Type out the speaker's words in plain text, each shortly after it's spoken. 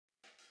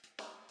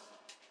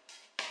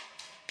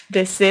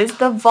This is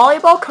the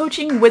Volleyball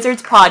Coaching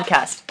Wizards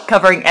podcast,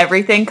 covering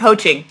everything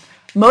coaching,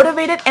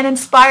 motivated and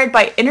inspired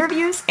by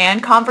interviews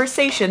and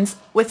conversations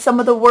with some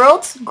of the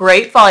world's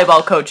great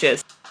volleyball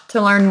coaches.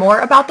 To learn more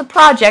about the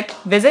project,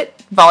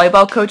 visit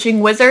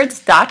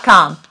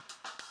volleyballcoachingwizards.com.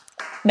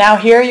 Now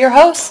here are your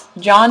hosts,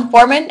 John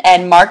Foreman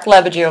and Mark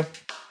Lebedew.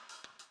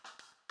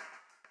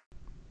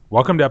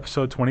 Welcome to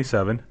episode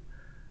 27.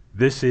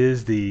 This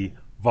is the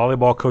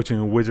Volleyball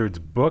Coaching Wizards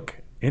book,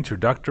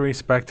 Introductory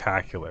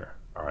Spectacular.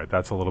 All right,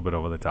 that's a little bit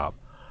over the top.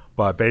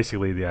 But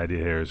basically the idea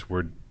here is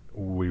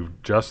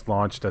we've just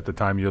launched, at the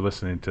time you're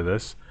listening to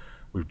this,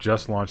 we've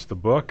just launched the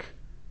book.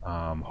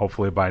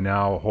 Hopefully by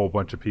now a whole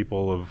bunch of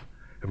people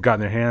have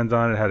gotten their hands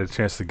on it, had a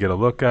chance to get a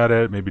look at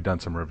it, maybe done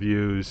some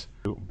reviews.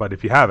 But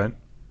if you haven't,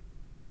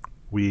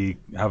 we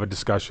have a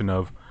discussion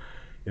of,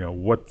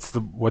 what's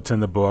in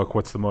the book,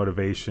 what's the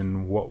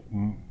motivation, what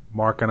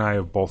Mark and I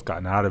have both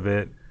gotten out of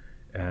it,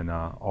 and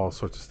all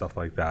sorts of stuff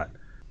like that.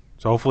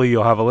 So hopefully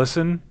you'll have a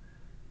listen.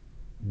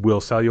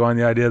 We'll sell you on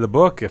the idea of the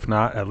book. If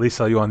not, at least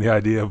sell you on the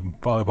idea of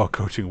Volleyball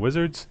Coaching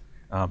Wizards.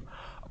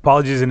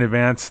 Apologies in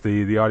advance.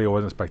 The audio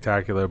wasn't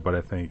spectacular, but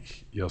I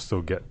think you'll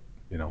still get,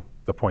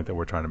 the point that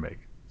we're trying to make.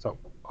 So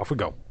off we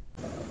go.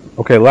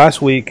 Okay,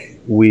 last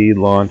week we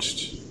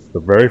launched the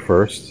very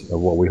first of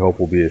what we hope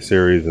will be a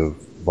series of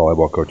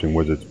Volleyball Coaching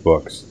Wizards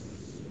books.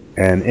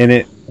 And in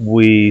it,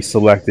 we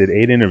selected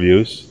 8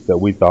 interviews that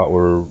we thought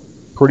were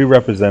pretty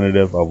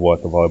representative of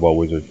what the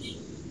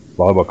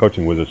Volleyball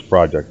Coaching Wizards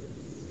project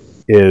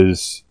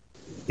is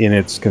in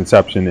its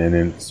conception and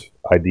its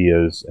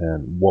ideas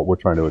and what we're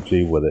trying to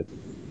achieve with it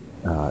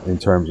in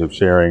terms of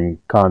sharing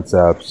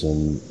concepts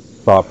and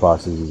thought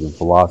processes and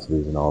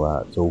philosophies and all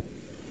that. So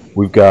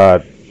we've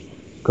got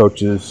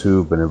coaches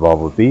who've been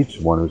involved with beach,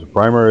 one who's a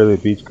primarily a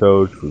beach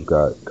coach, we've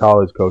got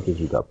college coaches,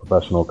 we've got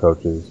professional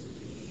coaches,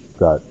 we've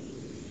got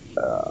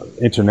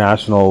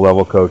international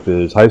level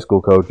coaches, high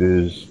school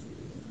coaches,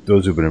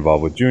 those who've been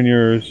involved with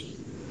juniors.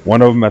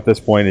 One of them at this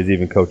point is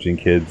even coaching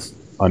kids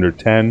under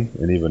 10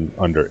 and even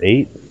under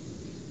 8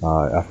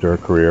 after a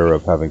career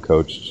of having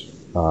coached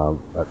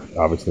at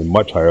obviously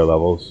much higher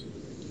levels,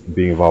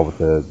 being involved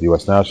with the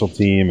U.S. national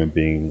team and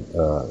being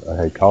a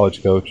head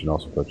college coach and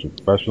also coaching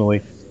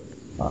professionally.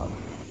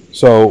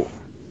 So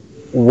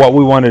what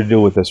we wanted to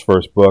do with this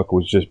first book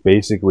was just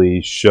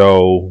basically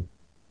show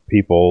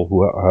people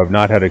who have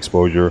not had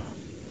exposure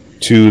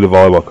to the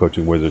Volleyball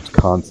Coaching Wizards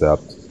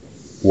concept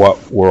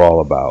what we're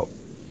all about.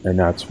 And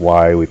that's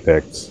why we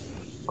picked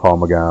Carl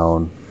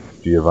McGowan,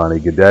 Giovanni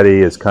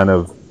Guidetti as kind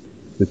of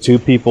the two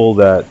people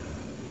that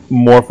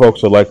more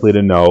folks are likely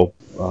to know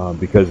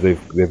because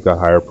they've got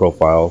higher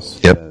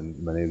profiles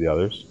than many of the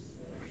others.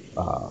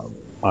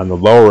 On the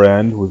lower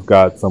end, we've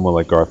got someone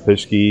like Garth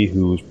Pischke,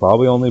 who's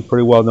probably only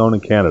pretty well known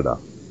in Canada.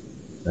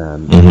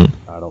 And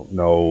I don't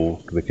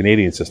know the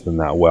Canadian system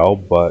that well,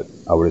 but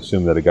I would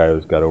assume that a guy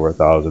who's got over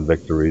 1,000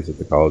 victories at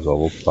the college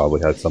level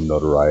probably has some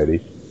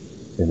notoriety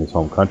in his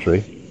home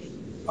country.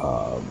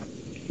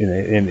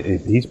 And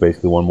he's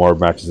basically won more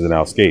matches than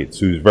Al Skates,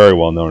 who's very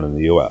well known in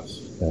the U.S.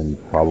 and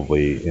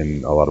probably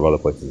in a lot of other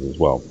places as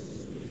well.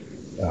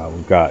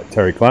 We've got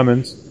Terry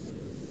Clemens,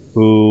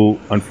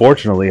 who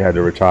unfortunately had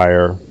to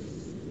retire,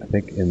 I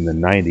think, in the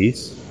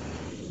 90s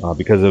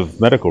because of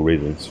medical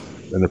reasons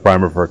in the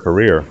prime of her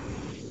career.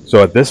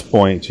 So at this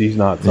point, she's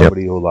not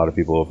somebody who a lot of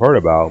people have heard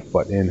about,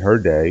 but in her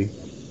day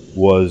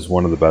was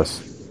one of the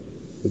best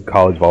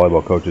college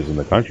volleyball coaches in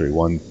the country,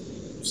 won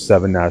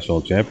 7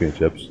 national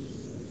championships,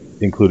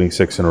 including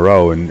 6 in a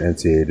row in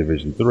NCAA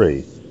Division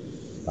III.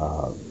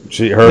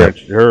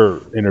 Her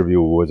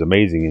interview was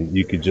amazing, and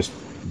you could just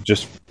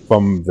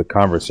from the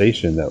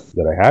conversation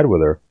that I had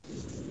with her,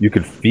 you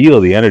could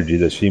feel the energy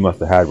that she must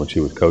have had when she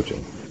was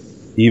coaching,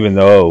 even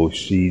though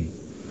she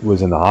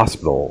was in the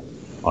hospital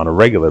on a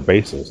regular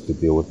basis to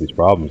deal with these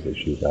problems that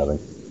she was having.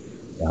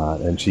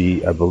 And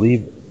I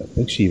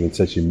think she even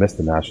said she missed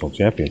the national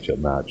championship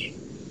match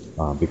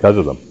because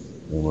of them.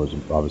 It was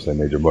obviously a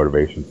major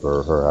motivation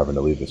for her having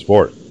to leave the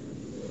sport,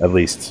 at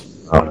least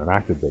on an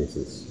active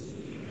basis.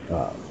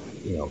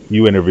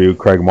 You interviewed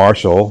Craig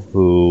Marshall,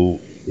 who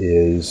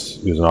is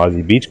an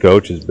Aussie beach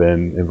coach, has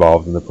been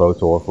involved in the Pro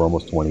Tour for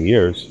almost 20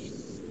 years.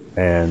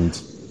 And,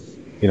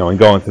 in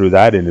going through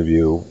that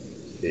interview,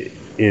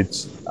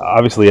 it's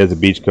obviously as a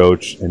beach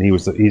coach, and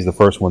he's the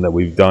first one that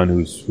we've done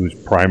who's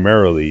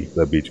primarily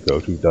the beach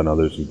coach. We've done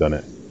others who've done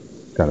it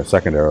kind of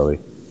secondarily.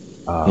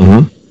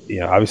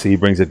 Obviously he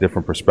brings a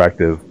different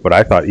perspective, but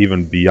I thought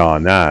even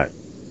beyond that,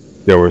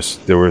 there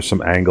were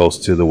some angles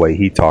to the way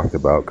he talked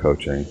about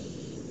coaching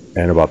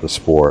and about the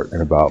sport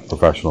and about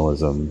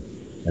professionalism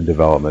and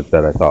development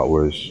that I thought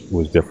was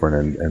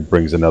different and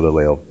brings another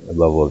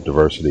level of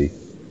diversity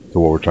to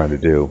what we're trying to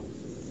do.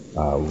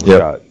 We've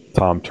got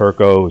Tom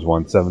Turco, who's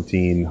won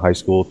 17 high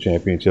school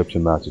championships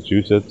in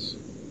Massachusetts.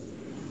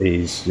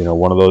 He's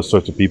one of those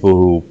sorts of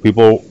people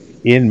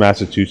in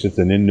Massachusetts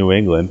and in New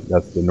England,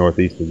 that's the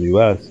northeast of the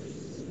U.S.,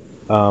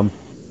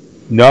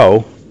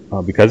 know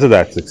because of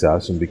that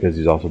success and because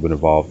he's also been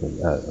involved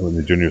in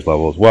the juniors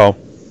level as well.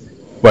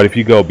 But if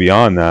you go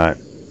beyond that,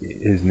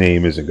 his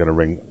name isn't going to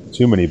ring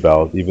too many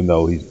bells, even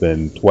though he's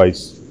been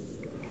twice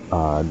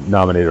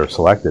nominated or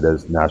selected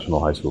as National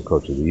High School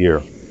Coach of the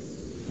Year.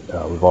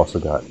 We've also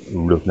got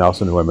Ruth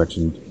Nelson, who I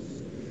mentioned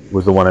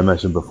was the one I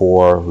mentioned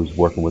before, who's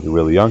working with the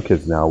really young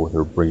kids now with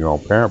her Bring Your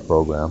Own Parent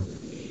program.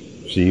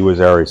 She was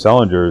Ari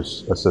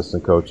Sellinger's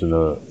assistant coach in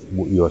the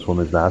U.S.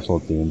 Women's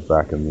National Team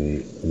back in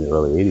the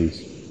early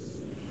 80s.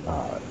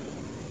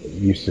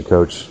 Used to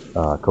coach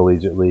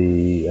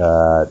collegiately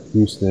at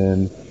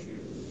Houston,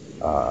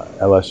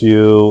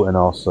 LSU, and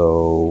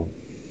also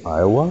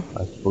Iowa,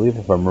 I believe,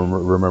 if I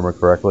remember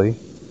correctly.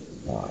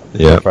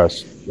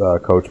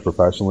 Coach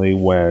professionally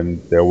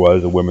when there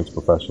was a women's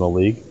professional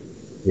league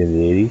in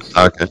the 80s.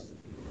 Okay.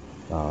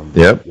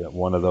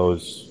 One of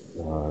those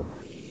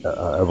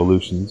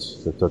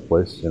evolutions that took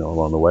place,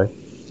 along the way.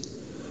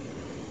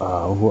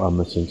 I'm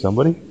missing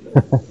somebody.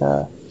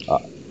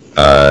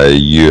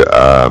 You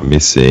are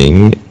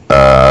missing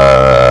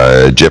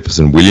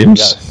Jefferson Williams.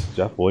 Yes,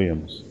 Jeff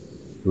Williams,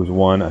 who's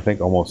won, I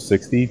think, almost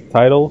 60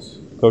 titles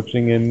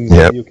coaching in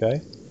the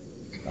UK.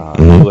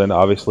 England,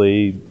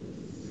 obviously,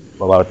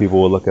 a lot of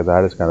people would look at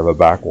that as kind of a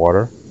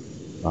backwater.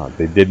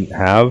 They didn't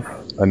have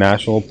a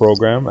national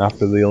program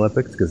after the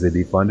Olympics because they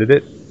defunded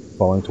it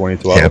following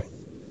 2012,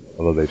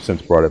 although they've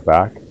since brought it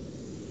back.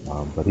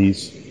 But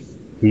he's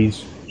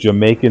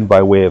Jamaican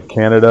by way of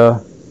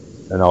Canada,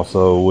 and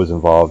also was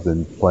involved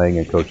in playing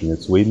and coaching in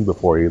Sweden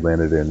before he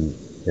landed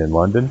in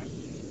London.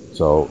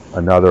 So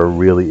another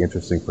really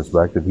interesting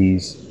perspective.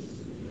 He's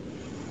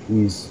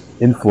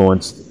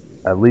influenced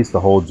at least a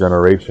whole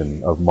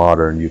generation of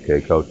modern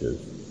UK coaches,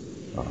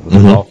 which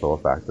is also a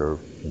factor of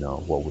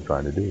what we're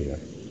trying to do here.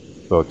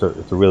 So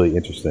it's a really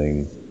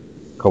interesting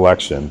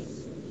collection,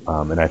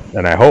 and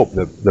I hope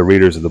that the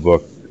readers of the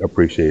book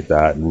appreciate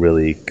that and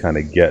really kind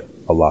of get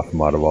a lot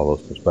from out of all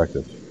those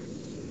perspectives.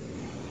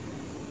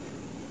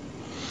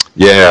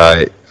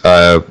 Yeah,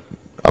 I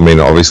mean,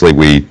 obviously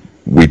we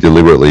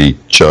deliberately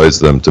chose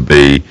them to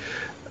be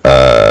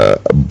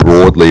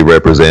broadly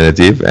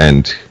representative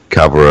and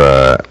cover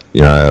a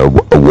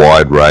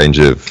wide range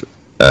of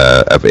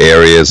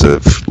areas,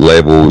 of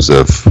levels,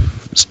 of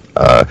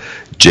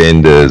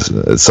genders,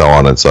 and so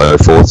on and so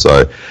forth.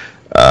 So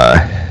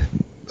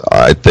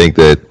I think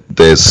that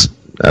there's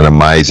an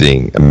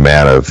amazing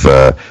amount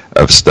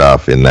of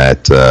stuff in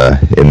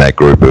that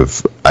group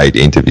of 8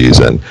 interviews,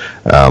 and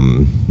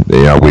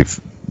we've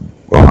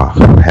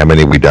how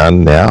many have we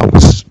done now?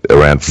 It's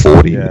around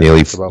 40,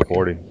 nearly about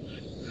 40.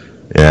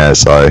 Yeah,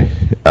 so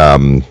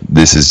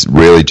this is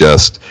really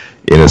just,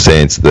 in a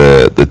sense,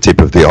 the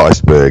tip of the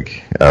iceberg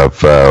of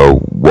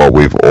what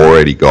we've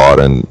already got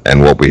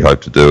and what we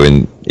hope to do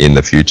in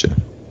the future.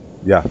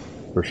 Yeah,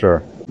 for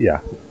sure.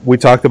 Yeah, we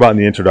talked about in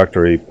the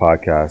introductory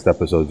podcast,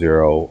 episode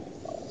 0,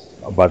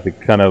 about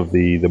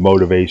the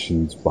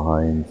motivations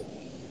behind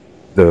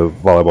the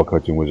Volleyball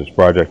Coaching Wizards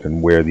project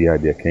and where the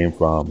idea came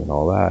from and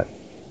all that.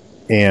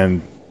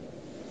 And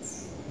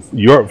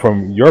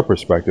from your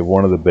perspective,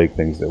 one of the big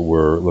things that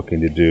we're looking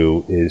to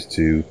do is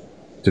to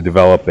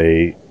develop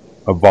a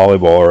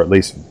volleyball, or at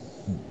least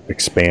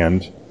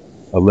expand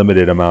a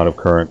limited amount of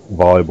current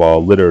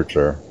volleyball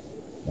literature.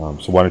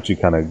 So why don't you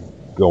kind of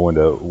go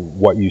into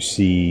what you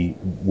see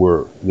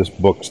where this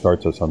book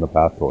starts us on the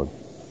path toward?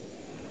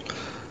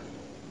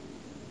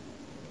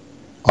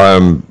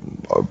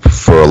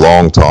 For a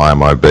long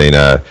time, I've been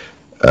a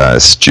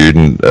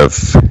student of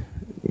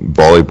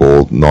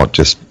volleyball, not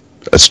just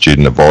a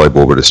student of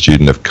volleyball, but a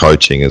student of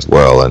coaching as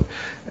well.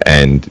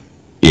 And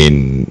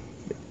in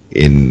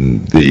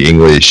the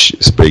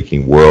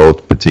English-speaking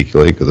world,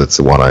 particularly, because that's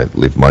the one I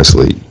live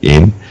mostly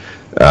in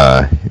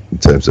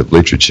terms of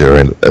literature,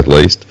 at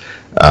least,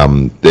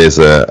 there's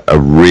a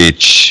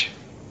rich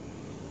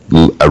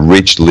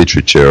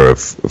literature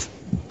of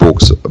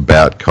books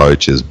about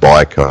coaches,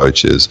 by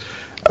coaches,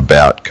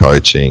 about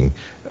coaching.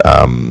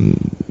 Going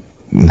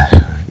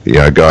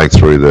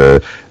through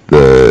the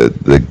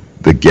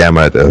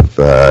gamut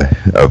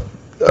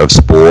of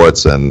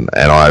sports, and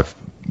I've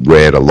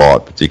read a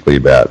lot, particularly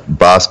about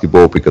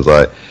basketball, because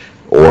I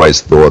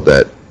always thought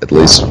that, at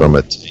least from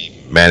a team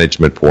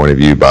management point of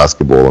view,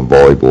 basketball and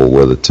volleyball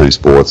were the 2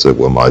 sports that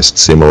were most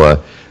similar.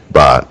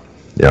 But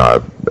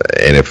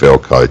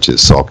NFL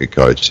coaches, soccer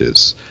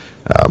coaches,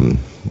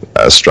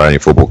 Australian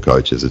football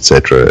coaches,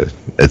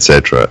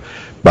 etc.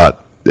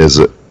 But there's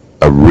a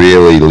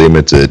really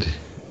limited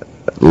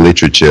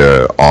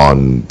literature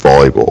on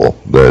volleyball.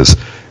 There's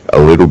a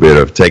little bit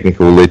of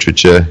technical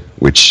literature,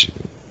 which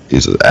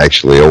is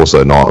actually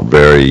also not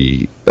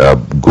very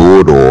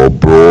good or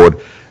broad.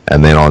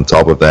 And then on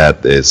top of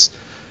that, there's,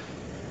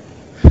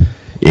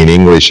 in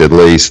English at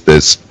least,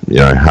 there's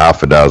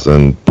half a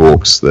dozen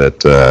books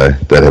that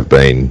have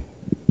been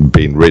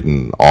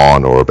written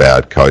on or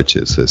about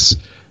coaches.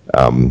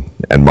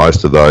 And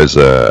most of those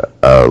are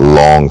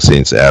long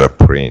since out of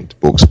print.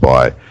 Books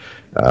by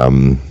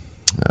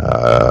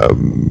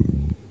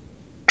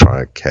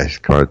trying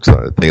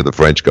to think of the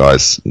French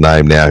guy's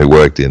name now, who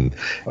worked in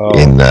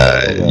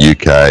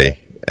UK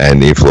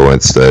and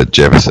influenced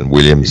Jefferson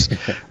Williams,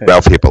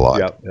 Ralph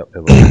Hippolyte.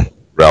 Yep.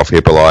 Ralph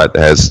Hippolyte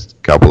has a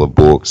couple of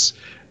books.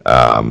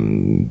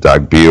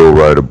 Doug Beal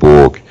wrote a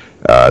book.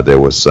 There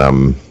were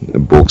some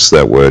books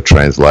that were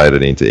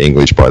translated into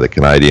English by the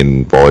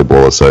Canadian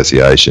Volleyball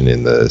Association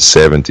in the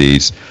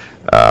 70s.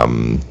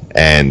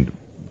 And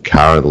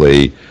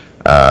currently,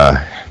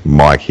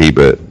 Mike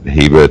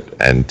Hebert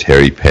and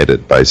Terry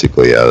Pettit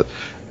basically are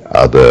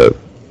the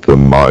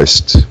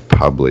most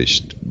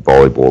published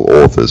volleyball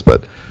authors.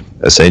 But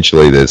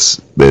essentially,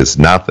 there's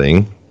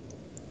nothing,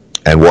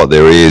 and what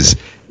there is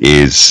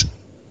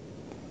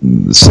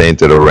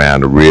centered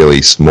around a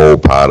really small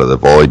part of the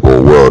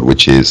volleyball world,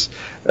 which is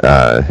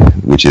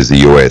the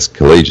US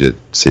collegiate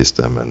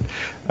system. And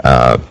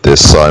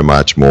there's so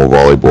much more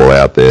volleyball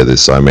out there.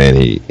 There's so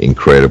many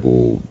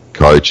incredible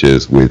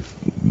coaches with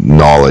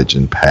knowledge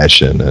and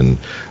passion and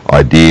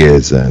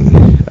ideas,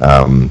 and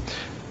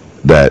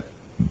that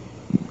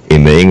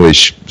in the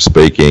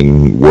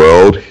English-speaking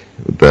world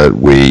that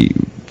we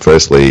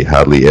firstly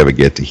hardly ever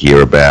get to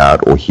hear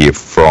about or hear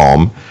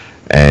from.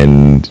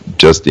 And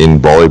just in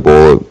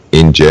volleyball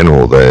in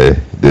general,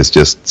 there's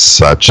just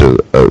such a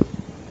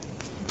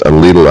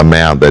little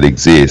amount that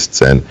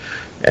exists. And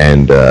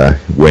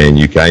when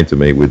you came to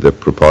me with the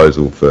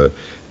proposal for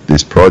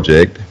this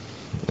project,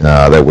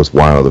 that was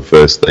one of the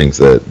first things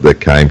that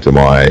came to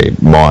my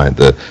mind,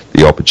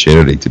 the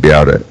opportunity to be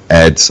able to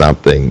add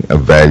something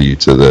of value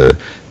to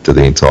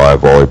the entire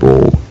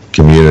volleyball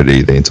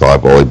community, the entire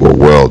volleyball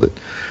world.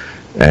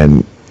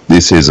 And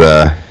this is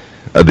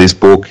this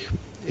book,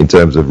 in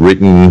terms of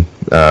written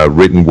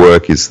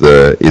work, is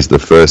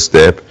the first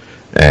step.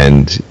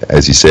 And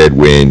as you said,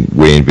 we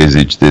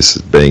envisage this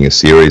as being a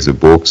series of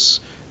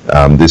books.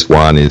 This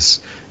one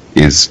is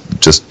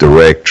just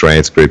direct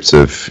transcripts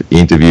of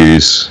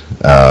interviews,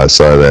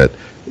 so that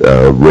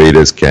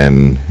readers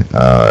can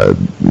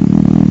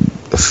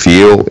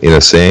feel, in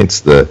a sense,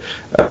 the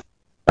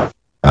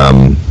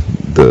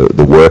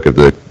work of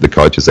the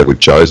coaches that we've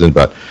chosen.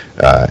 But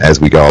as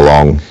we go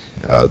along,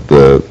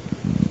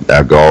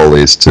 our goal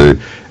is to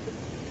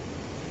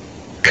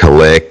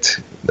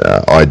collect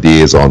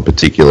ideas on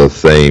particular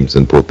themes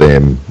and put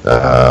them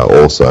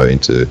also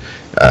into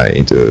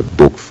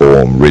book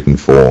form, written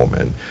form,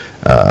 and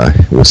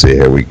we'll see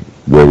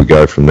where we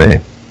go from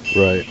there.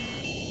 Right.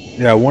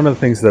 Yeah. One of the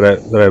things that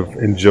I've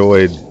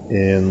enjoyed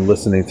in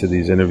listening to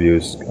these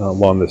interviews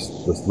along this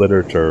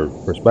literature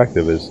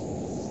perspective is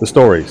the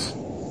stories.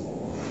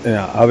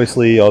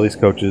 Obviously, all these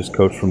coaches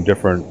coach from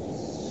different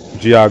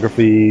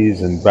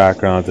geographies and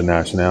backgrounds and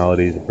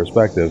nationalities and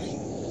perspectives.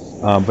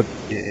 But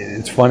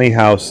it's funny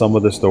how some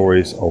of the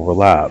stories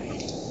overlap.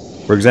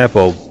 For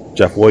example,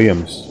 Jeff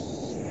Williams,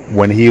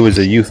 when he was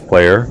a youth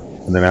player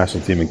in the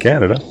national team in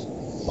Canada,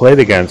 played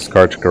against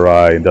Kartik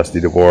Garai and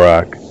Dusty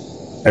Dvorak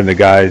and the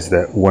guys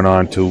that went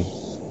on to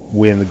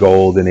win the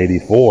gold in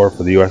 '84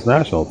 for the U.S.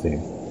 national team.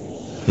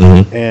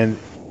 Mm-hmm. And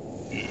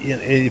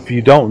if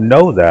you don't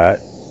know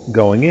that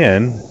going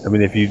in, I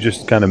mean, if you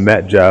just kind of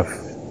met Jeff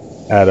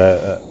at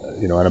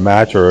a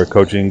match or a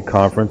coaching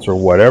conference or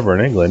whatever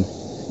in England,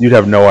 you'd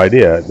have no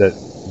idea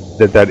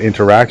that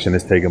interaction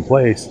has taken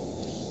place,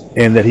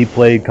 and that he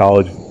played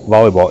college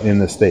volleyball in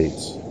the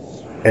States,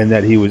 and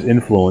that he was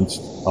influenced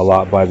a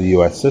lot by the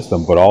U.S.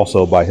 system, but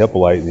also by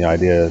Hippolyte and the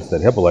ideas that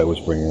Hippolyte was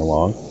bringing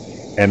along,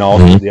 and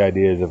also the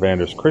ideas of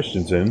Anders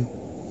Christensen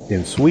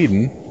in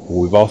Sweden, who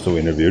we've also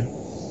interviewed.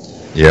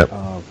 Yep.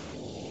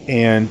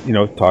 And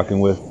talking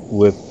with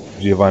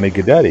Giovanni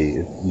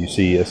Guidetti, you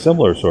see a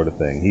similar sort of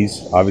thing.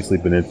 He's obviously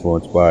been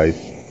influenced by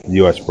the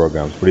U.S.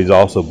 programs, but he's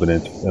also been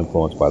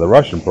influenced by the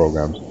Russian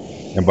programs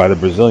and by the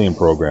Brazilian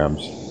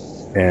programs,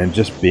 and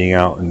just being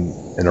out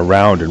and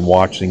around and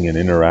watching and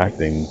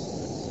interacting,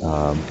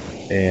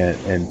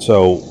 and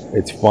so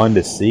it's fun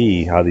to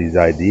see how these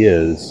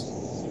ideas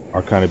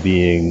are kind of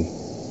being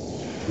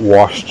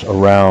washed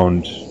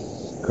around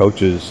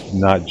coaches,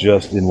 not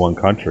just in one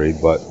country,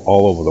 but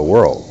all over the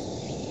world.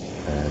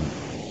 And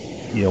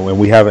and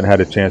we haven't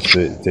had a chance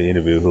to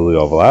interview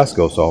Julio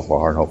Velasco so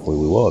far, and hopefully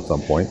we will at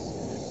some point.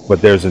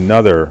 But there's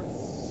another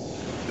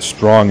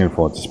strong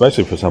influence,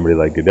 especially for somebody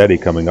like Guidetti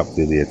coming up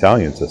through the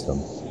Italian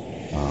system.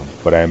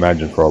 But I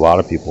imagine for a lot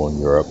of people in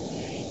Europe,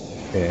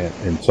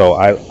 and so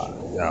I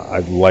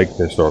like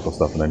the historical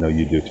stuff, and I know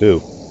you do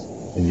too.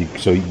 And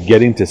so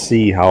getting to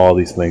see how all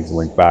these things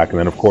link back, and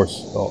then of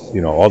course,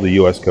 all the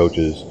U.S.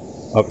 coaches,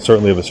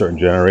 certainly of a certain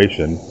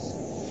generation,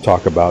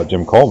 talk about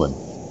Jim Coleman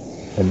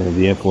and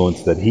the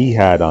influence that he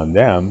had on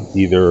them,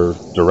 either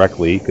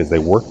directly because they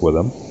worked with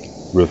him.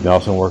 Ruth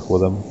Nelson worked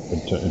with him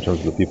in terms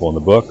of the people in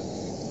the book.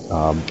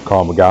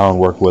 Carl McGowan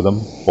worked with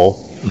him,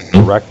 both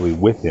directly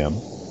with him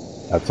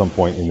at some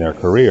point in their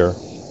career.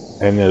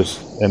 And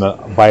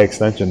by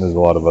extension, there's a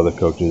lot of other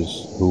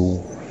coaches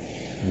who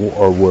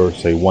were,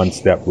 say, one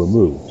step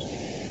removed.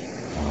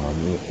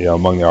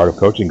 Among the Art of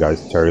Coaching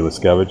guys, Terry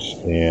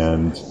Liskevich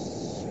and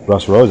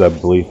Russ Rose, I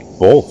believe,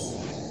 both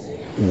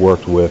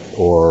worked with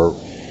or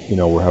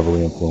were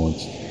heavily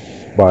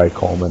influenced by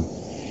Coleman.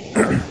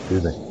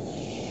 Excuse me.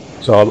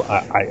 So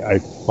I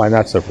find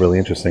that stuff really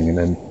interesting,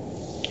 and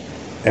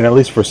at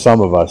least for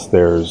some of us,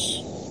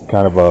 there's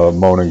kind of a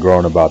moan and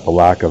groan about the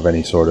lack of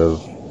any sort of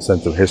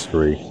sense of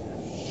history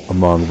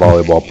among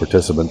volleyball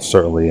participants,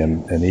 certainly,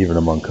 and even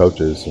among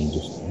coaches, and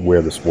just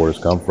where the sport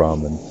has come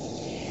from. And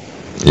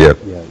Yep.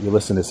 yeah, you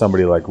listen to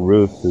somebody like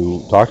Ruth,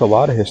 who talked a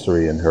lot of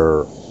history in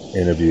her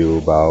interview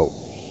about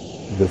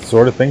the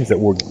sort of things that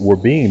were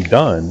being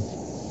done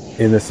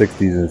in the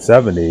 60s and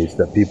 70s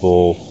that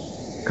people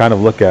kind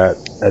of look at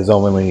as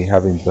only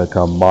having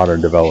become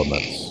modern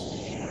developments.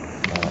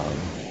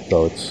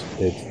 So it's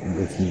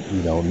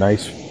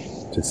nice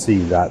to see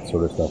that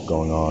sort of stuff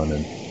going on,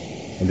 and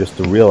just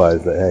to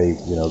realize that, hey,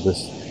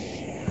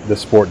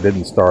 this sport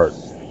didn't start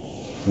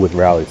with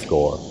rally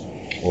score,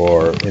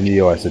 or in the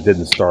U.S. it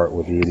didn't start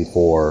with the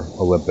 '84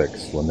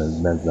 Olympics when the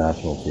men's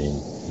national team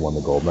won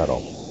the gold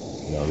medal.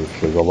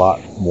 There's a lot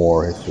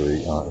more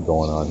history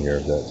going on here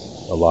that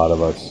a lot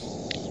of us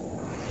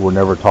were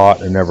never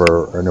taught and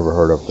never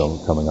heard of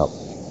coming up.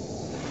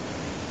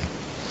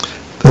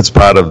 That's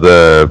part of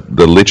the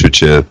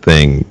literature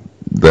thing,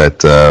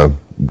 that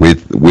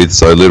with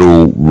so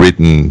little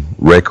written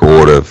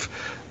record of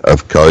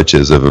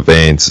coaches, of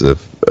events, of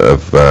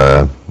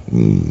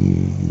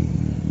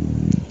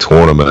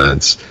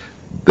tournaments,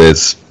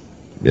 there's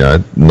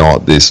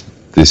not this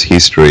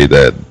history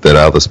that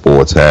other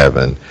sports have,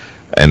 and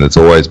it's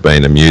always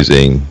been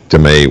amusing to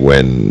me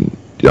when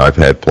I've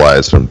had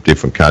players from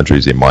different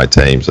countries in my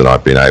teams, and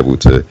I've been able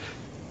to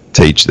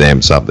teach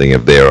them something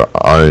of their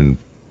own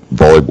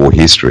volleyball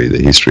history, the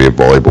history of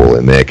volleyball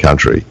in their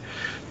country.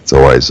 It's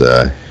always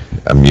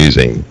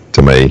amusing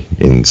to me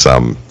in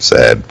some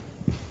sad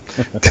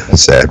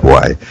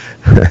way.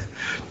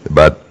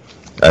 But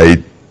as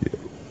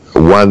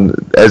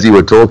you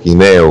were talking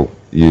there,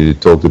 you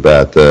talked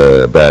about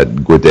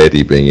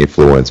Guidetti being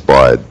influenced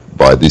by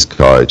this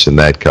coach and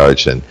that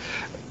coach, and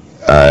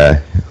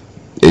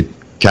it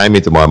came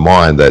into my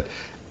mind that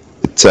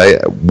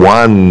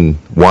one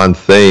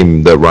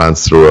theme that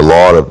runs through a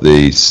lot of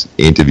these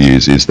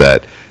interviews is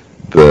that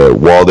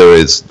while there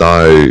is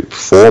no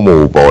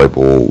formal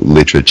volleyball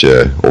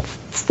literature or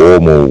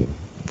formal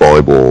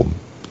volleyball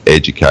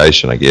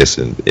education, I guess,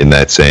 in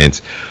that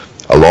sense,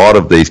 a lot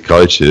of these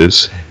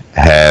coaches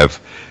have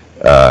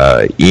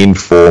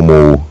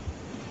informal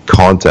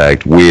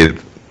contact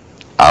with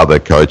other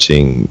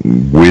coaching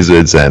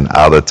wizards and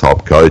other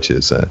top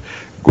coaches.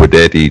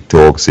 Guidetti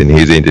talks in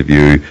his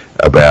interview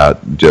about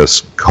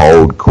just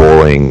cold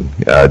calling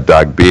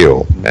Doug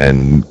Beal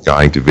and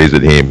going to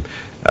visit him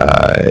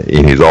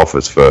in his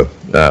office for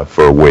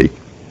a week.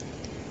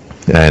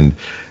 And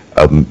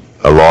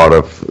a lot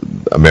of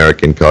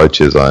American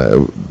coaches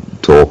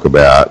talk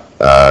about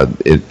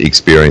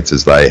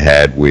experiences they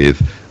had with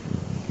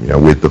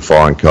the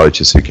foreign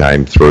coaches who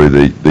came through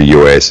the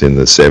US in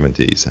the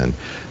 70s. And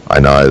I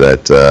know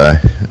that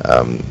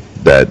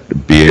that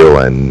Beal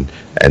and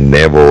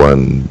Neville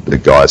and the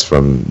guys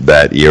from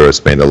that era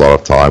spent a lot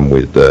of time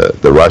with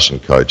the Russian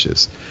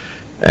coaches,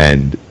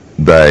 and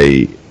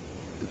the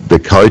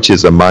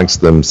coaches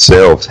amongst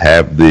themselves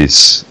have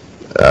this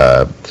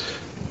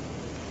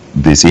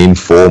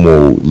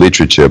informal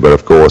literature, but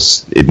of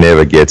course it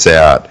never gets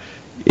out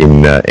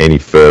in any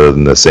further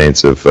than the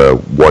sense of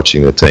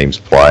watching the teams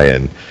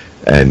play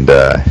and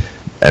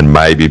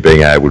maybe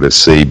being able to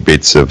see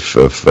bits of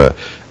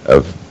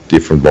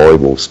different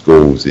volleyball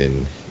schools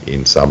in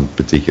some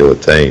particular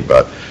team.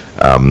 But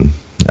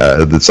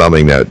that's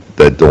something that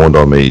dawned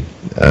on me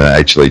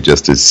actually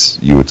just as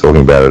you were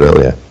talking about it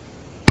earlier.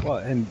 Well,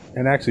 and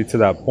actually to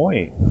that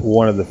point,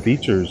 one of the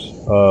features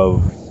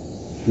of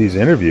these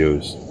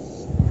interviews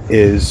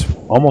is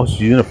almost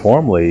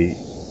uniformly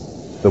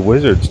the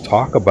Wizards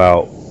talk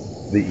about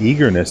the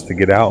eagerness to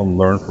get out and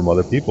learn from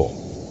other people.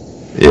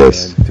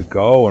 Yes. And to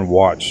go and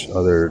watch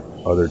other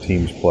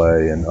teams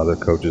play and other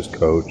coaches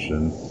coach,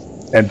 and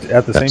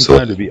at the same Absolutely.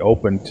 time to be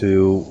open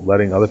to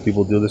letting other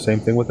people do the same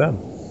thing with them.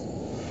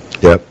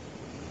 Yep.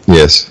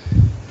 Yes.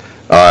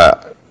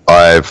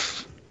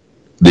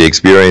 The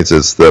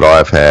experiences that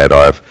I've had,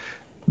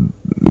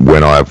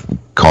 when I've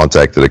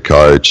contacted a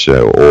coach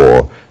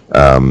or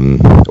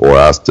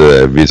asked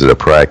to visit a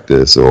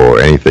practice or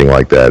anything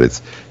like that,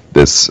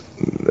 there's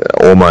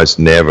almost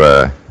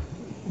never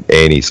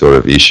any sort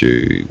of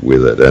issue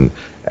with it,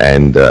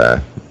 and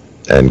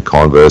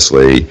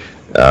conversely,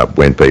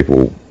 when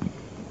people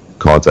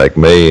contact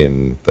me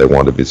and they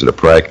want to visit a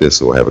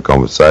practice or have a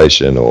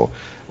conversation or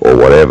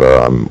whatever,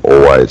 I'm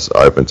always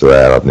open to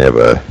that.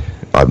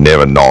 I've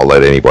never not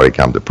let anybody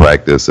come to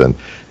practice, and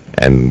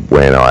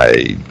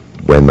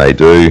when they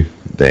do,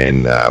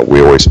 then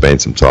we always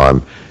spend some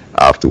time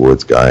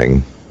afterwards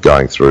going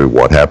through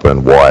what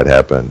happened, why it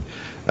happened,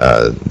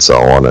 and so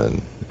on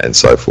and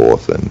so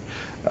forth. And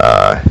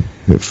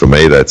for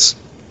me, that's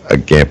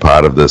again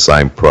part of the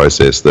same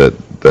process that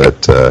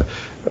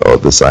or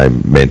the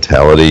same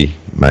mentality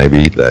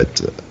maybe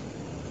that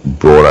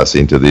brought us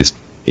into this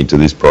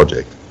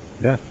project.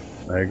 Yeah,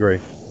 I agree.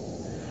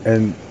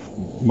 And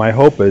my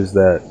hope is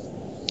that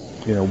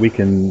we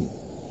can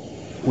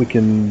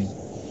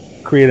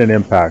create an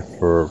impact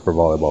for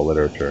volleyball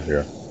literature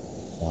here.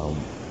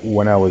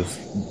 when I was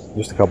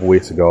just a couple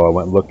weeks ago, I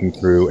went looking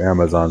through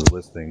Amazon's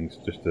listings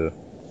just to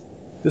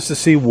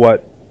see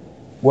what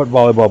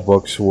volleyball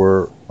books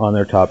were on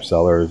their top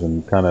sellers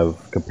and kind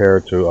of compare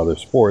it to other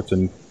sports.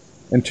 And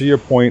to your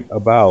point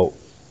about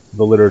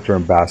the literature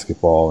in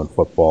basketball and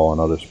football and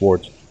other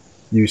sports,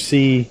 you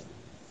see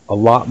a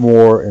lot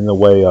more in the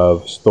way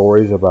of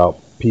stories about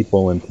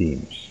people and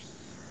teams,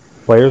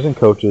 players and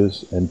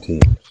coaches and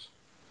teams.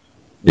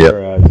 Yep.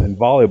 Whereas in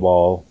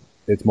volleyball,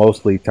 it's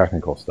mostly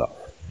technical stuff.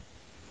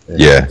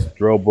 It's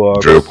drill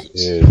books,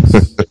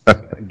 it's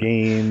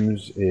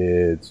games,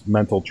 it's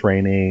mental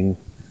training.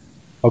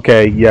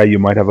 Okay, yeah, you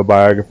might have a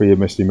biography of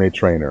Misty May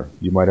Trainer.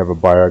 You might have a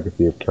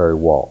biography of Kerry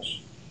Walsh.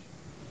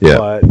 Yeah.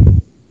 But,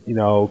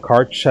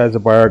 Karch has a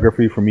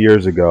biography from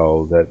years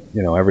ago that,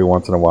 every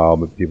once in a while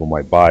people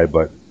might buy,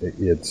 but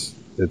it's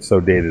so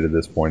dated at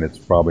this point, it's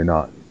probably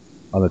not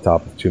on the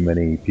top of too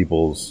many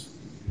people's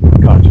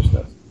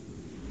consciousness.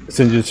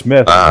 St. John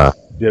Smith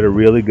did a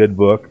really good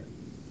book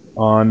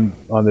on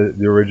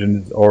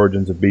the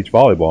origins of beach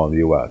volleyball in the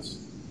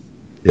U.S.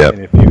 Yep.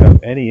 And if you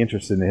have any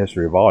interest in the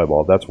history of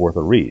volleyball, that's worth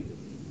a read.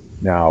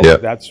 Now,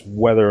 that's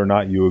whether or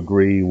not you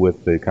agree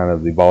with the kind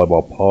of the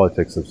volleyball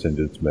politics of St.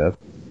 John Smith,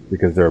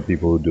 because there are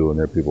people who do and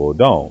there are people who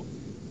don't.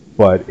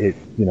 But it's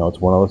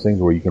one of those things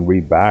where you can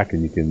read back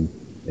and you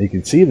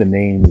can see the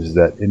names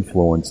that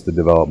influenced the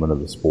development of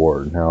the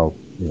sport and how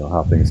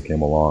things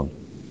came along.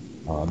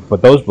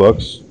 But those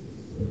books,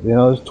 it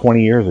was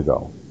 20 years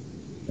ago,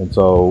 and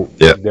so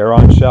they're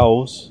on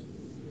shelves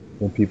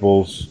in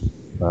people's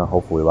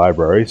hopefully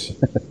libraries.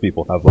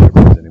 People have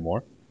libraries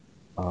anymore,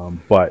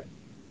 but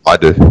I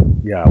do.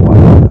 Yeah,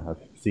 well,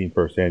 I've seen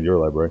firsthand your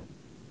library.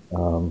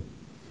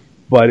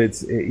 But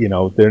it's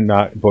they're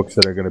not books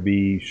that are going to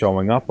be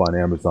showing up on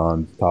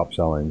Amazon's top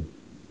selling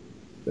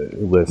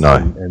list, No.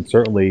 and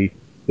certainly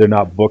they're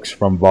not books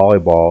from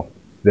volleyball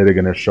that are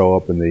going to show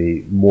up in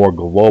the more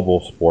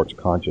global sports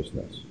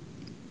consciousness.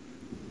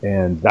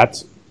 And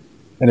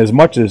as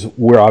much as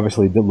we're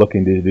obviously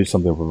looking to do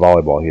something for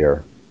volleyball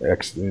here,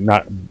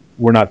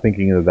 we're not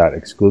thinking of that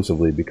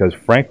exclusively, because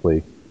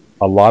frankly,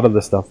 a lot of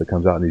the stuff that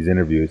comes out in these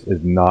interviews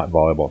is not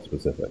volleyball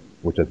specific,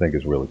 which I think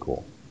is really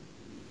cool.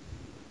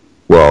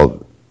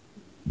 Well,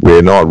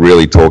 we're not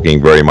really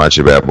talking very much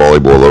about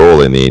volleyball at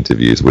all in the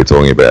interviews. We're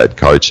talking about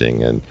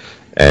coaching, and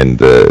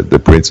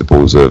the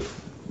principles of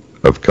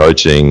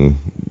coaching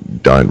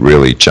don't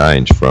really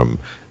change from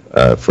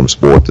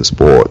sport to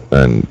sport,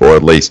 or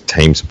at least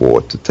team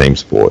sport to team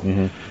sport.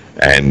 Mm-hmm.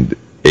 And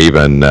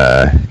even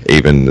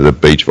the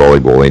beach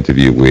volleyball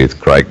interview with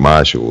Craig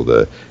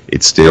Marshall,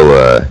 it's still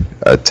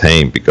a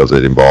team, because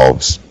it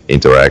involves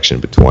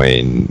interaction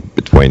between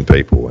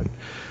people, and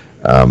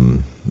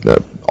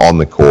on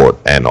the court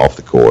and off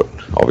the court.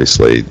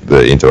 Obviously,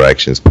 the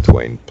interactions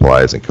between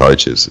players and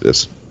coaches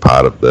is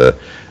part of the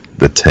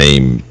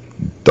team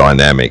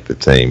dynamic, the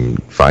team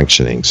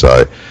functioning.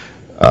 So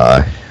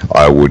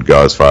I would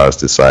go as far as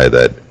to say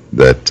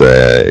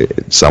that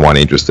someone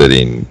interested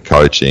in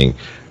coaching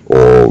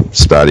or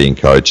studying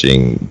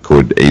coaching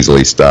could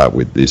easily start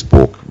with this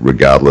book,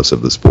 regardless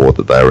of the sport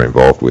that they were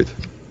involved with.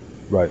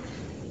 Right.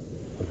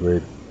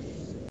 Agreed.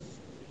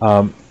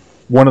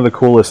 One of the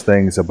coolest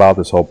things about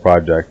this whole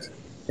project,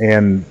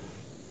 and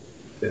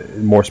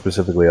more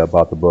specifically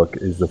about the book,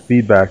 is the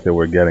feedback that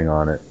we're getting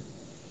on it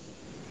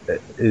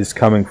is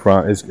coming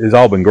from, is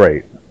all been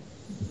great,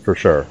 for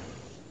sure.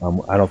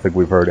 I don't think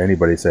we've heard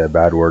anybody say a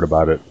bad word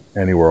about it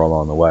anywhere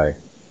along the way.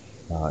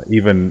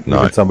 Even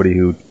somebody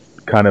who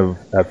kind of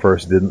at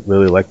first didn't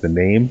really like the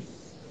name,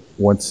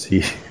 once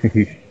he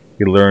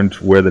learned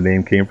where the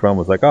name came from,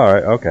 was like, all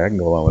right, okay, I can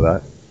go along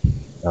with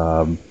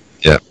that.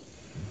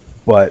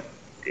 But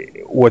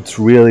what's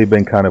really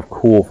been kind of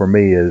cool for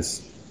me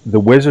is the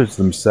Wizards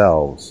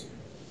themselves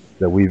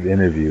that we've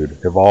interviewed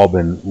have all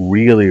been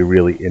really,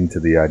 really into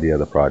the idea of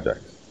the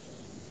project.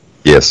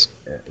 Yes.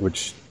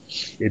 Which,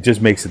 it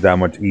just makes it that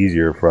much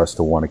easier for us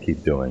to want to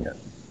keep doing it.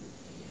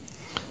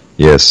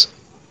 Yes.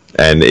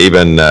 And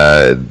even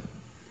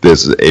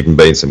there's even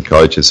been some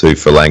coaches who,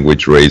 for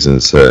language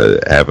reasons,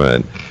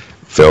 haven't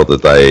felt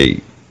that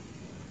they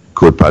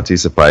could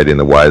participate in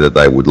the way that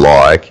they would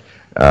like,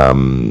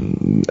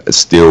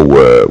 still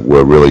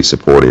were really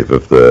supportive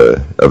of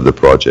the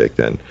project.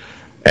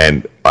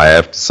 And I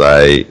have to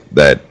say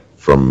that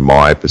from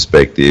my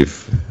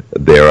perspective,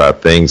 there are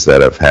things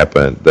that have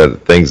happened,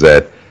 things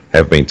that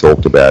have been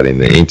talked about in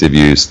the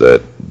interviews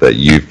that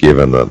you've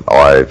given, that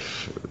I've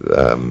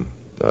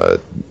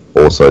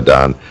also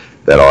done,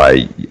 that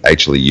I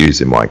actually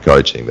use in my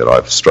coaching, that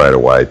I've straight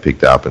away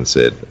picked up and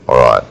said, all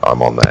right,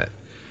 I'm on that.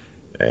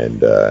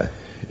 And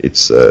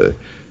it's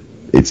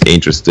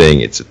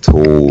interesting, it's a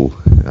tool,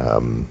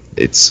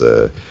 it's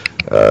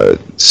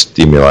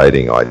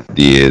stimulating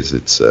ideas,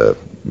 it's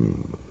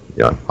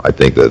I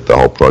think that the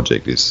whole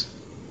project is,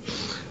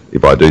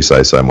 if I do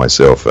say so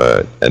myself,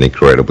 an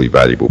incredibly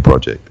valuable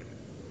project.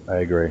 I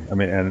agree. I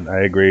mean, and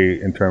I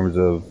agree in terms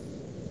of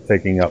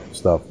taking up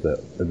stuff that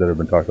have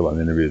been talked about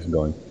in interviews and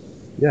going,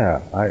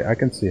 yeah, I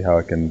can see how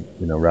I can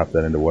wrap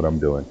that into what I'm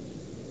doing.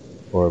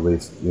 or at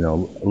least,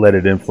 let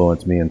it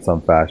influence me in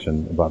some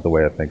fashion about the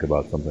way I think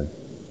about something,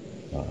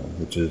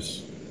 which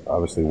is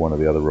obviously one of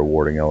the other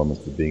rewarding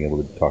elements of being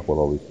able to talk with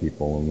all these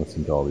people and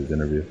listen to all these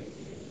interviews.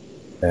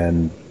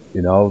 And,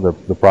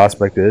 the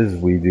prospect is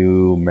we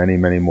do many,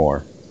 many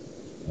more.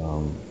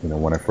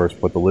 When I first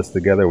put the list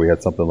together, we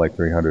had something like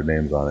 300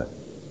 names on it,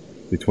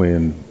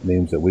 between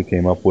names that we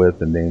came up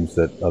with and names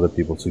that other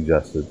people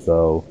suggested.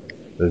 So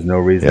there's no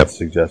reason to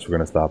suggest we're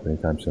going to stop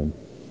anytime soon.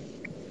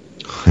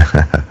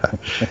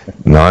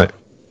 No,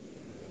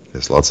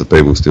 there's lots of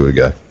people still to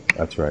go.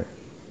 That's right.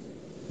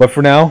 But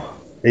for now,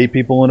 8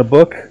 people in a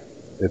book.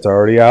 It's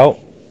already out.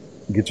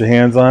 Get your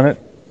hands on it.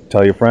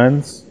 Tell your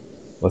friends.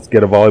 Let's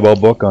get a volleyball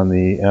book on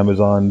the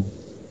Amazon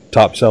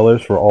top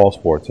sellers for all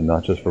sports and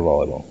not just for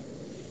volleyball.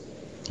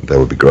 That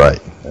would be great.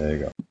 There you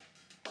go.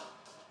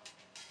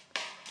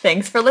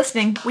 Thanks for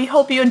listening. We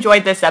hope you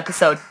enjoyed this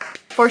episode.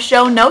 For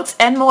show notes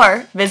and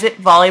more,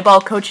 visit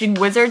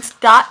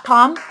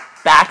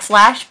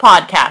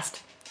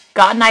volleyballcoachingwizards.com/podcast.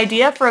 Got an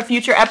idea for a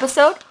future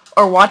episode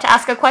or want to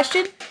ask a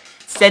question?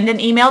 Send an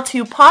email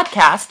to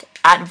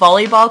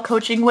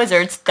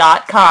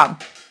podcast@volleyballcoachingwizards.com.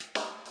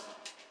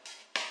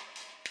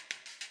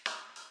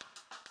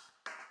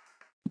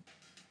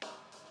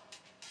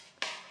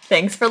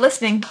 Thanks for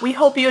listening. We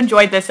hope you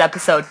enjoyed this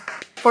episode.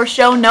 For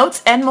show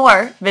notes and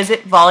more,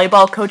 visit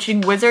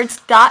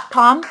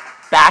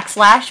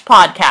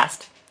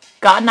volleyballcoachingwizards.com/podcast.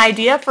 Got an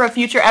idea for a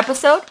future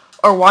episode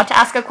or want to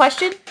ask a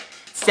question?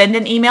 Send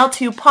an email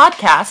to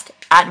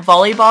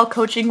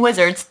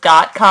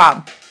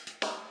podcast@volleyballcoachingwizards.com.